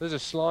 there's a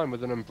slime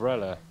with an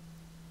umbrella.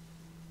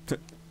 An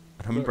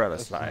umbrella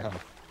Look, slime.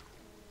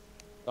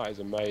 That is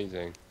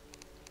amazing.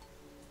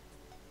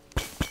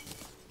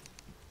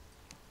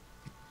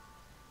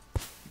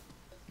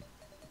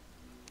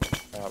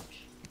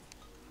 Ouch.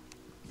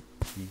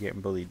 You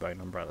getting bullied by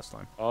an umbrella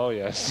slime. Oh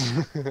yes.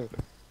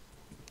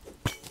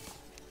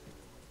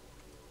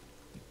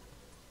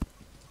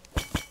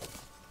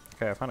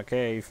 Okay, I found a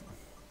cave.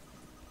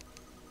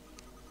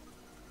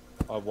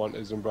 I want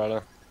his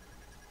umbrella.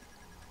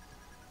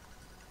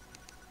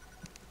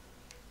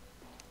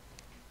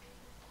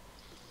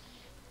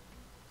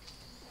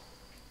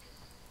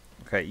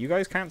 Okay, you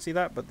guys can't see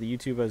that, but the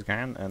YouTubers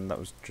can, and that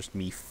was just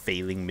me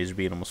failing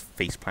miserably and almost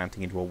face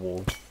planting into a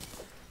wall.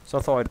 So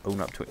I thought I'd own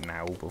up to it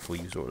now before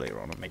you saw it later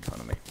on and make fun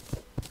of me.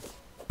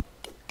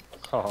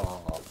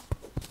 Oh,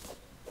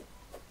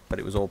 But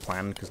it was all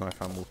planned because then I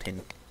found more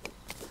tin.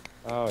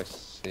 I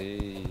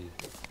see.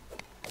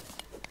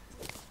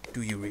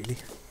 Do you really?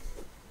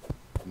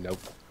 Nope.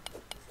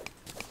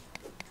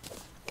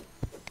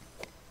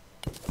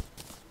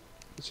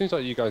 It seems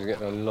like you guys are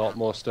getting a lot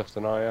more stuff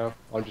than I am.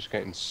 I'm just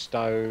getting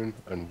stone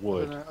and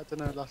wood. I don't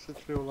know, that's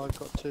literally all I've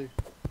got too.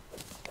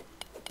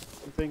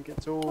 I think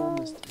it's all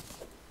Misty.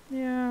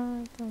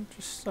 Yeah, I'm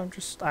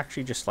just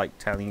actually just like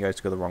telling you guys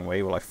to go the wrong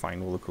way while I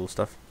find all the cool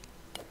stuff.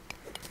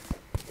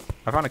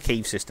 I found a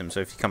cave system, so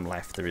if you come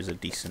left, there is a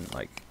decent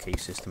like cave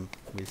system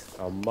with.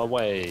 On my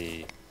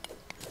way.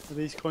 Are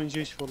these coins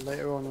useful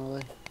later on, are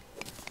they?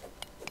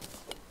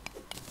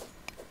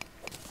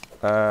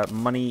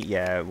 Money,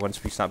 yeah,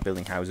 once we start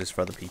building houses for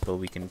other people,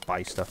 we can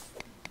buy stuff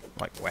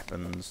like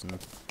weapons and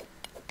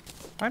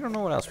I don't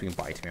know what else we can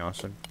buy, to be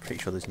honest. I'm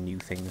pretty sure there's new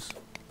things.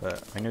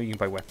 But I know you can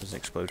buy weapons and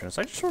explosions.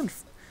 I just saw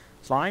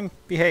slime,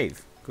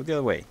 behave. Go the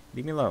other way.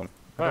 Leave me alone.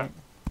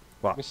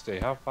 What? Misty,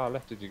 how far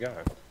left did you go?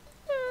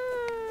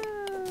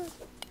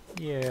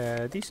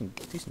 Yeah, decent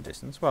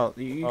distance. Well,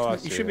 you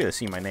should be able to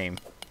see my name.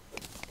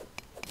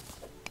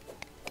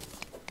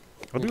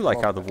 I do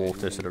like how the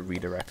water sort of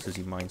redirects as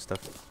you mine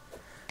stuff.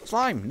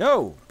 Slime,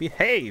 no!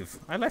 Behave!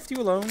 I left you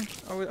alone.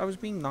 I was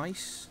being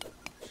nice.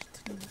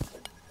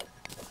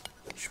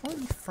 Just want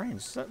to be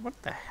friends.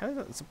 What the hell is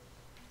that? It's a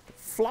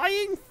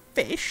flying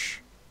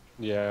fish?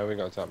 Yeah, we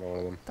got attacked by one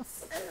of them.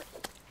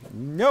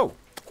 No!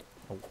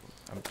 Oh,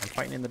 I'm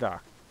fighting in the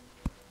dark.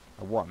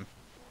 I won.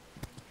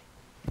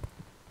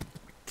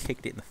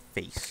 Kicked it in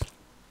the face.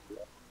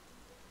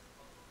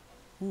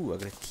 Ooh, I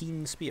got a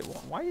keen spear.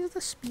 Why is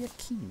the spear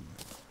keen?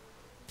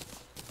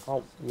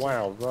 Oh,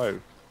 wow,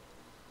 rope.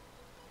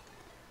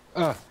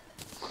 Ah!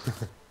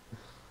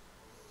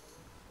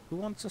 Who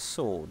wants a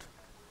sword?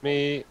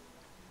 Me.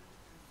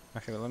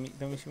 Actually,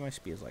 let me see my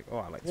spears like. Oh,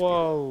 I like spear.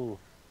 Whoa!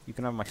 You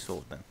can have my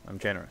sword then. I'm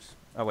generous.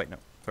 Oh wait, no.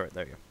 Throw it.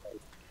 There you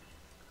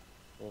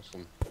go.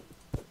 Awesome.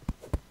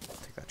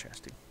 Take that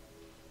chest too.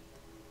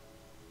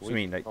 So I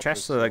mean, like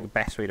chests are like the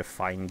best way to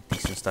find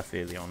decent stuff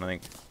early on, I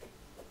think.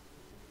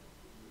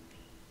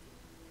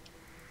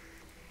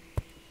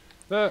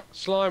 Look,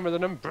 slime with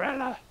an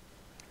umbrella.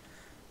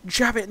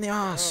 Jab it in the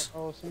arse. How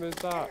awesome is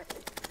that?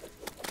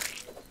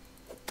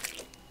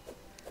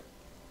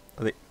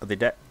 Are they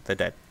dead? They're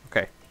dead.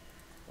 Okay.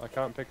 I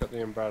can't pick up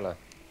the umbrella.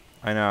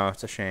 I know,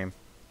 it's a shame.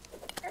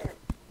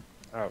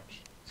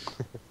 Ouch.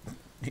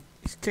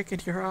 He's kicking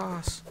your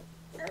ass.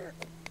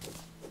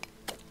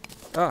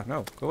 Oh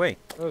no, go away.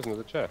 Oh, there's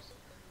another chest.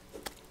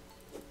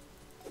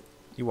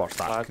 You watch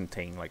that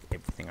contain like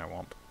everything I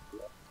want.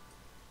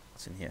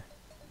 What's in here?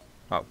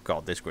 Oh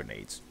god, there's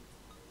grenades.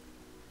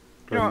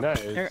 You know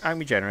what? Grenades? I'm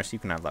be generous, you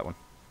can have that one.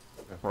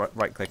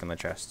 Right click on the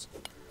chests.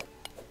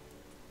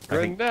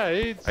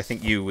 Grenades? I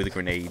think you with the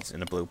grenades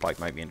and a blowpipe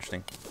might be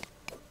interesting.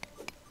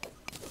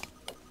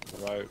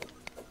 Rope.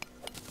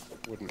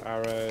 Wooden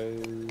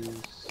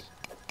arrows.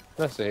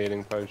 That's a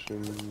healing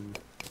potion.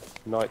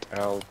 Night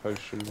owl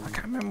potion. I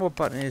can't remember what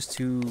button it is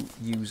to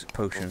use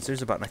potions.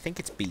 There's a button, I think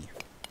it's B.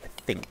 I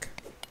think.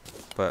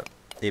 But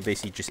it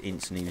basically just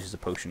instantly uses a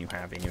potion you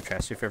have in your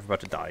chest. If you're ever about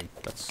to die,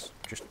 that's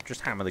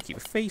just hammer the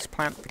keyboard. Face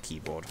plant the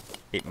keyboard.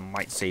 It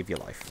might save your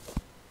life.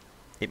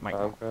 It might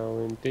I'm not.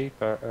 going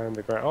deeper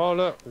underground. Oh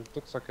look, it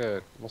looks like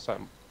a, what's that,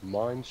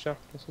 mine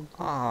shaft or something?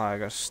 Ah, I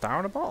got a star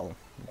in a bottle.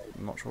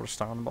 I'm not sure what a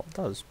star in a bottle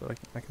does, but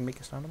I can make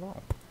a star in a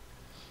bottle.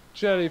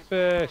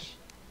 Jellyfish!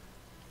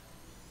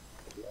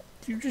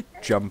 You just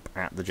jump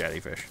at the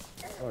jellyfish.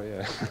 Oh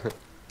yeah.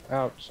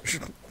 Ouch.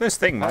 This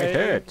thing might Hey.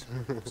 hurt.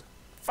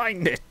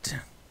 Find it.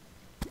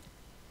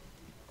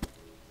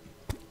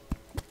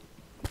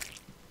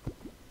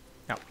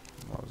 Oh,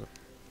 what was it?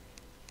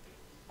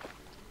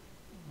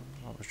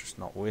 That was just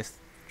not worth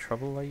the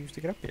trouble I used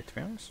to get up here, to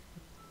be honest.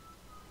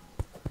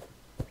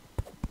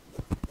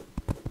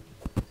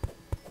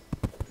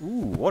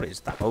 Ooh, what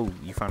is that? Oh,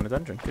 you found a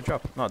dungeon. Good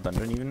job. Not a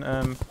dungeon, even.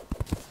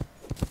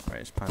 Right,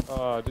 it's plant.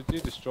 Oh, did you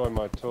destroy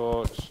my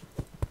torch?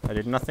 I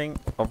did nothing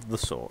of the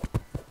sort.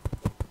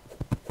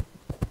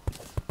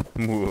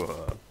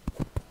 Mwah.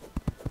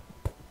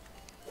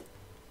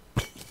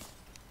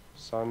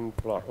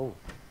 Sunblock. Oh,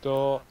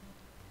 door.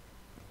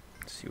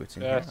 Let's see what's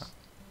in Yes.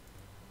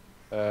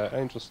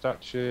 Angel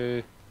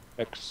statue.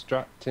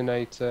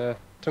 Extractinator.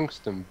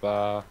 Tungsten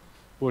bar.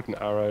 Wooden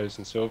arrows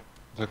and silver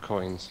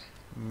coins.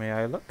 here. May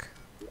I look?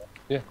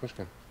 Yeah, of course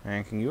you can.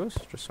 And can you use?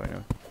 Just so I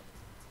know.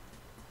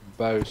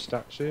 Bow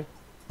statue.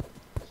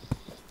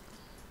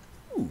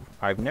 Ooh,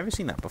 I've never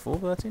seen that before,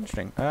 but that's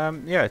interesting.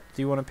 Yeah,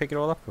 do you want to pick it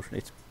all up? Or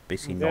it's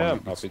basically Yeah,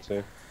 I'm happy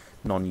to.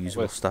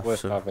 non-usable stuff. Worth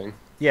So having.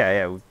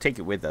 yeah, we'll take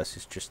it with us.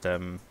 It's just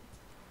The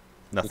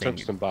nothing.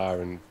 tungsten bar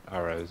and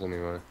arrows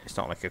anyway. It's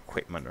not like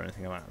equipment or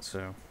anything like that.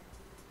 So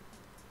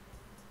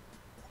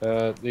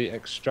The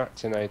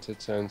extractinator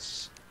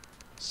turns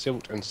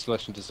silt and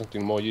slush into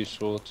something more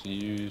useful to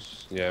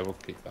use. Yeah, we'll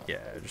keep that. yeah,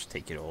 just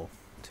take it all.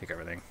 Take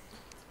everything.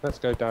 Let's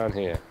go down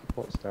here.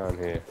 What's down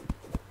here?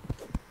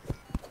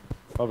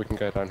 Oh, we can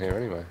go down here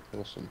anyway.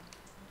 Awesome.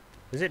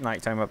 Is it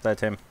nighttime up there,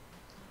 Tim?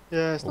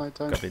 Yeah, it's Oh, night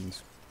time.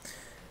 Gubbins.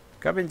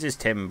 Gubbins is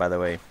Tim, by the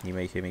way. You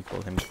may hear me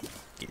call him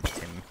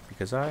Tim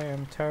because I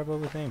am terrible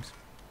with names.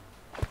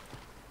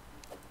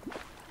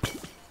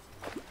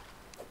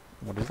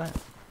 What is that?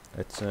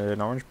 It's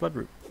an orange blood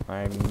root.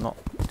 I'm not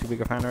too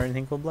big a fan of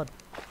anything called blood.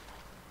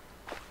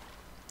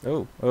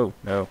 Oh,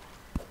 no.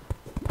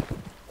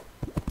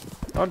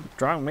 Don't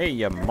drown me,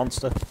 you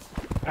monster.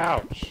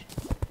 Ouch!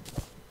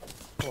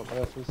 What on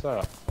earth was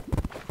that?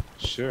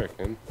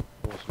 Shuriken.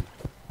 Awesome.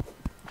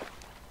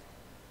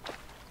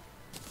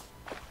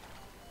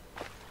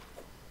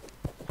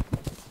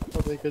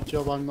 Probably a good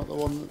job I'm not the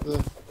one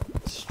that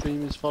the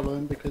stream is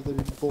following because they'd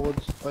be bored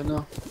by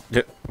now.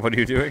 Yeah, what are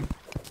you doing?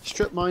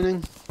 Strip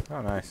mining.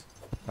 Oh, nice.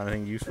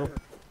 Anything useful?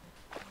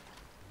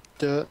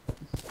 Dirt.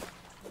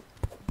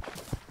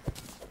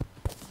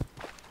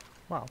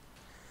 Wow.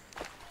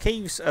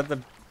 Caves are the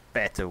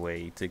better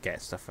way to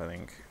get stuff, I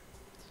think.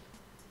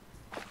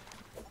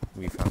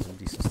 We found some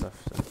decent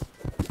stuff. So.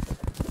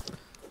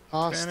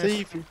 Ah,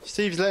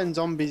 Steve's letting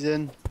zombies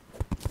in.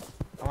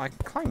 Oh, I can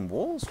climb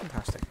walls?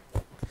 Fantastic.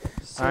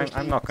 So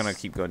I'm not going to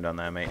keep going down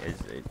there, mate.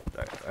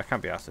 I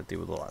can't be asked to deal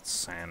with all that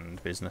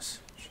sand business.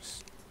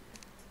 It's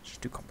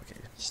just too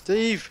complicated.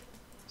 Steve's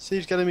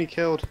getting me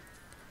killed.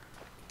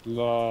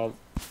 Lol.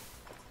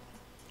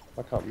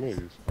 I can't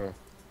move. Oh.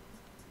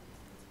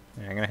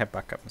 Yeah, I'm going to head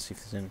back up and see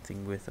if there's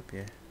anything worth up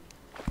here.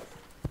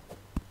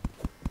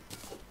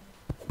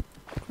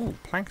 Ooh,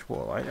 planked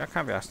wall. I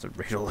can't be asked to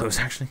raid all those,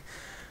 actually.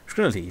 I'm just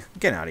going to leave.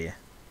 Get out of here.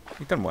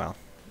 You've done well.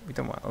 You've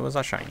done well. Oh, was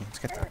that shiny? Let's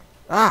get that.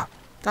 Ah!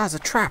 That's a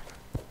trap!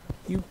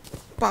 You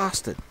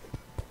bastard!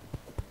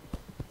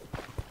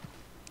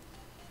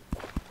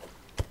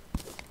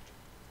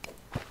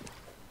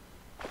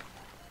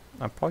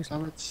 I'm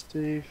poisoned. Damn it,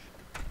 Steve.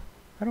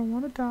 I don't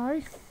want to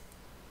die.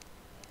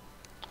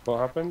 What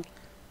happened?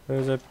 There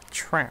was a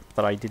trap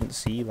that I didn't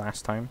see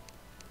last time.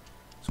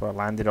 So I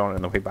landed on it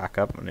on the way back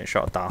up and it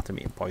shot a dart at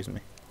me and poisoned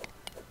me.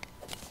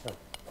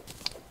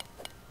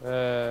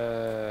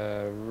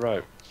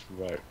 Rope.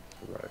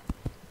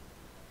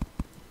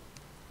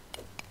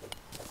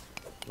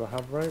 Do I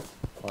have rope?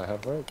 I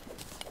have rope.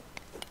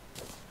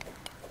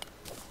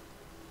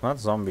 That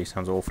zombie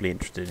sounds awfully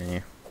interested in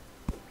you.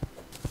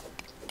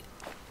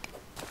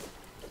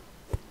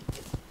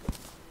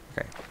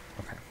 Okay.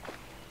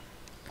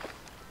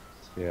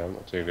 Yeah, I'm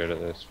not too good at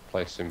this.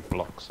 Placing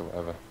blocks or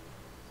whatever.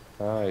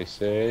 I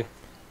see.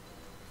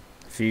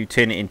 If you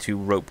turn it into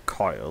rope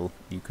coil,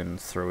 you can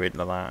throw it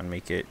like that and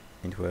make it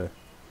into a...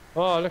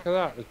 Oh, look at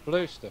that. There's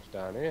blue stuff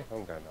down here.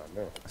 I'm going down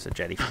there. That's a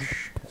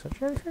jellyfish. Is that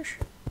jellyfish?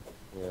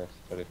 Yes,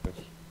 jellyfish.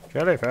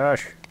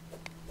 Jellyfish!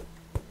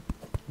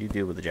 You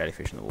deal with the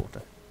jellyfish in the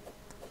water.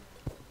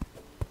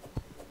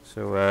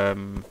 So,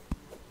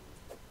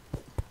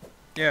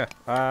 yeah,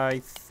 I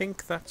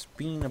think that's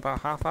been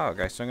about half hour,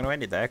 guys. So I'm going to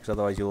end it there, because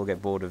otherwise you'll all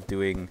get bored of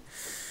doing,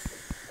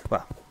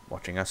 well,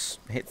 watching us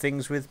hit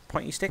things with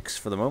pointy sticks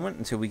for the moment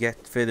until we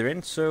get further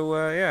in. So,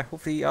 yeah,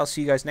 hopefully I'll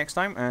see you guys next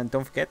time, and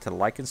don't forget to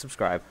like and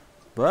subscribe.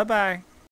 Bye-bye!